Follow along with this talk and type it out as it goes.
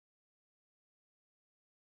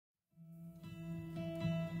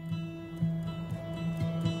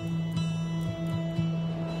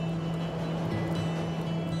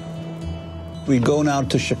We go now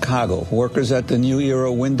to Chicago. Workers at the New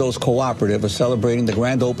Era Windows Cooperative are celebrating the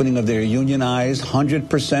grand opening of their unionized,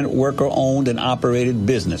 100% worker-owned and operated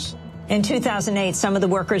business. In 2008, some of the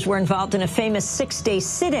workers were involved in a famous 6-day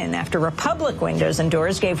sit-in after Republic Windows and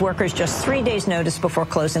Doors gave workers just 3 days' notice before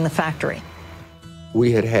closing the factory.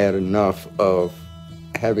 We had had enough of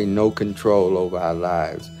having no control over our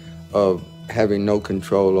lives, of having no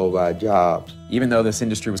control over our jobs. Even though this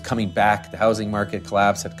industry was coming back, the housing market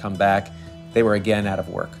collapse had come back, they were again out of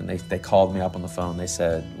work. And they called me up on the phone. They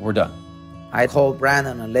said, we're done. I called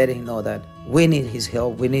Brandon and let him know that we need his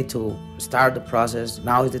help. We need to start the process.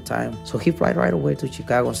 Now is the time. So he flight right away to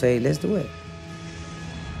Chicago and say, let's do it.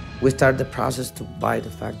 We started the process to buy the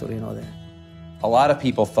factory and all that. A lot of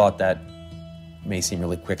people thought that may seem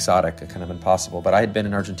really quixotic, kind of impossible, but I had been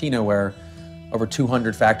in Argentina where over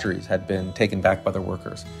 200 factories had been taken back by their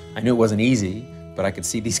workers. I knew it wasn't easy, but I could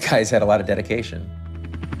see these guys had a lot of dedication.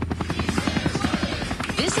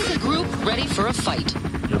 This is a group ready for a fight.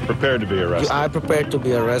 You're prepared to be arrested? I'm prepared to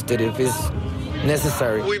be arrested if it's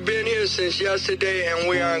necessary. We've been here since yesterday and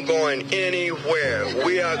we aren't going anywhere.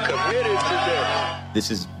 We are committed to this.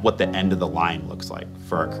 This is what the end of the line looks like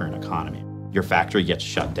for our current economy. Your factory gets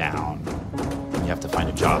shut down. You have to find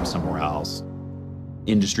a job somewhere else.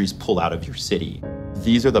 Industries pull out of your city.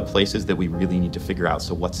 These are the places that we really need to figure out,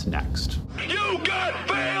 so what's next? You got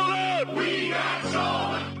bailed out! We got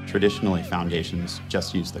stolen! Traditionally, foundations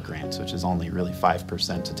just use the grants, which is only really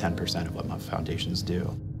 5% to 10% of what most foundations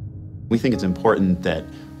do. We think it's important that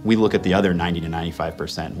we look at the other 90 to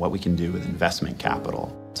 95%, what we can do with investment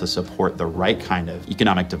capital to support the right kind of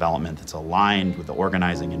economic development that's aligned with the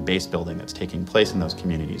organizing and base building that's taking place in those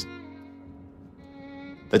communities.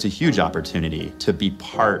 That's a huge opportunity to be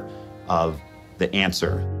part of the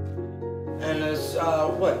answer. And it's, a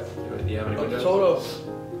total of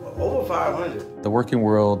over 500. The working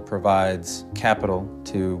world provides capital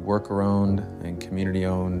to worker-owned and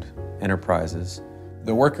community-owned enterprises.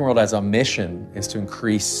 The working world as a mission is to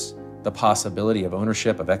increase the possibility of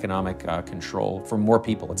ownership, of economic control for more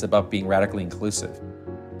people. It's about being radically inclusive.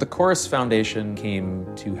 The Chorus Foundation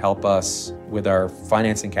came to help us with our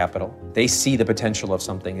financing capital. They see the potential of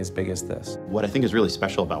something as big as this. What I think is really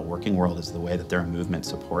special about Working World is the way that they're a movement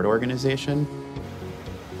support organization.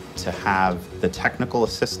 To have the technical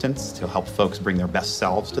assistance to help folks bring their best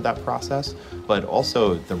selves to that process, but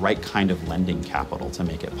also the right kind of lending capital to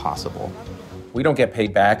make it possible. We don't get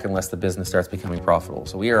paid back unless the business starts becoming profitable.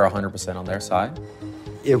 So we are 100% on their side.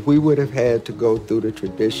 If we would have had to go through the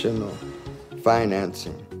traditional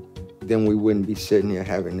financing, then we wouldn't be sitting here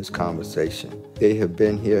having this conversation. They have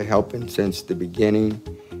been here helping since the beginning,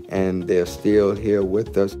 and they're still here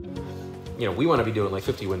with us. You know, we want to be doing like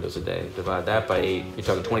 50 windows a day. Divide that by 8, you're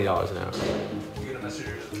talking $20 an hour.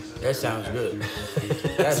 That sounds good.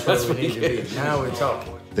 That's what we need to be. Now we're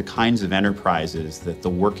talking. The kinds of enterprises that the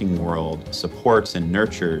working world supports and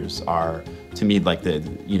nurtures are, to me, like the,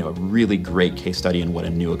 really great case study in what a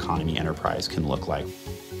new economy enterprise can look like,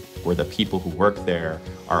 where the people who work there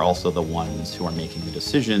are also the ones who are making the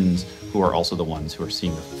decisions, who are also the ones who are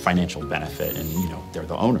seeing the financial benefit, and they're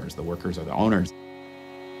the owners, the workers are the owners.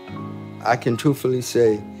 I can truthfully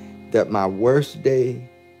say that my worst day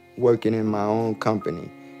working in my own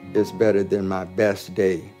company is better than my best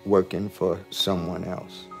day working for someone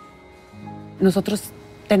else. Nosotros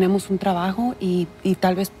tenemos un trabajo y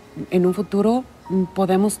tal vez en un futuro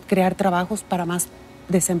podemos crear trabajos para más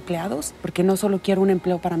desempleados, porque no solo quiero un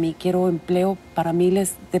empleo para mí, quiero empleo para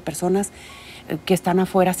miles de personas que están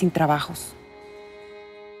afuera sin trabajos.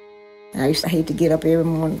 I used to hate to get up every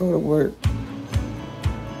morning and go to work.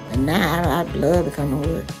 And now I'd love to come to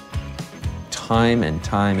work. Time and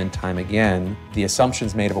time and time again, the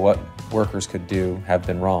assumptions made about what workers could do have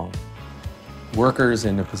been wrong. Workers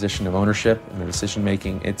in a position of ownership and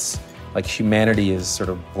decision-making, it's like humanity is sort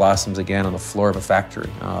of blossoms again on the floor of a factory.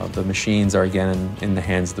 The machines are again in the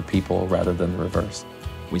hands of the people rather than the reverse.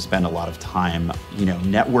 We spend a lot of time,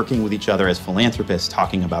 networking with each other as philanthropists,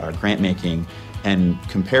 talking about our grant making, and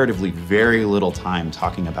comparatively very little time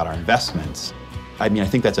talking about our investments. I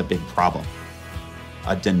think that's a big problem.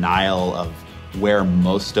 A denial of where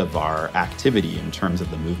most of our activity in terms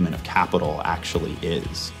of the movement of capital actually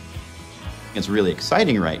is. It's really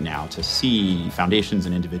exciting right now to see foundations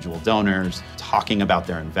and individual donors talking about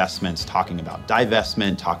their investments, talking about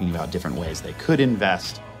divestment, talking about different ways they could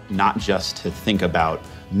invest, not just to think about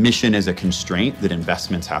mission as a constraint that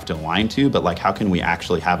investments have to align to, but like how can we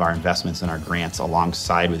actually have our investments and our grants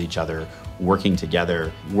alongside with each other, working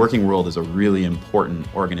together. Working World is a really important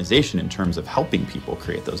organization in terms of helping people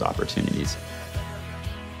create those opportunities.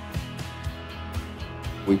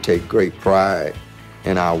 We take great pride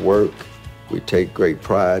in our work, We take great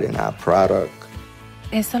pride in our product.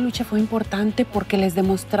 Esa lucha fue importante porque les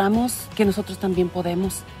demostramos que nosotros también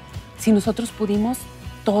podemos. Si nosotros pudimos,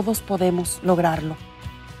 todos podemos lograrlo.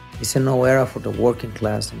 It's a new era for the working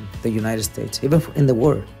class in the United States, even in the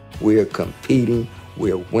world. We are competing,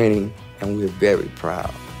 we are winning, and we are very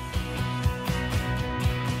proud.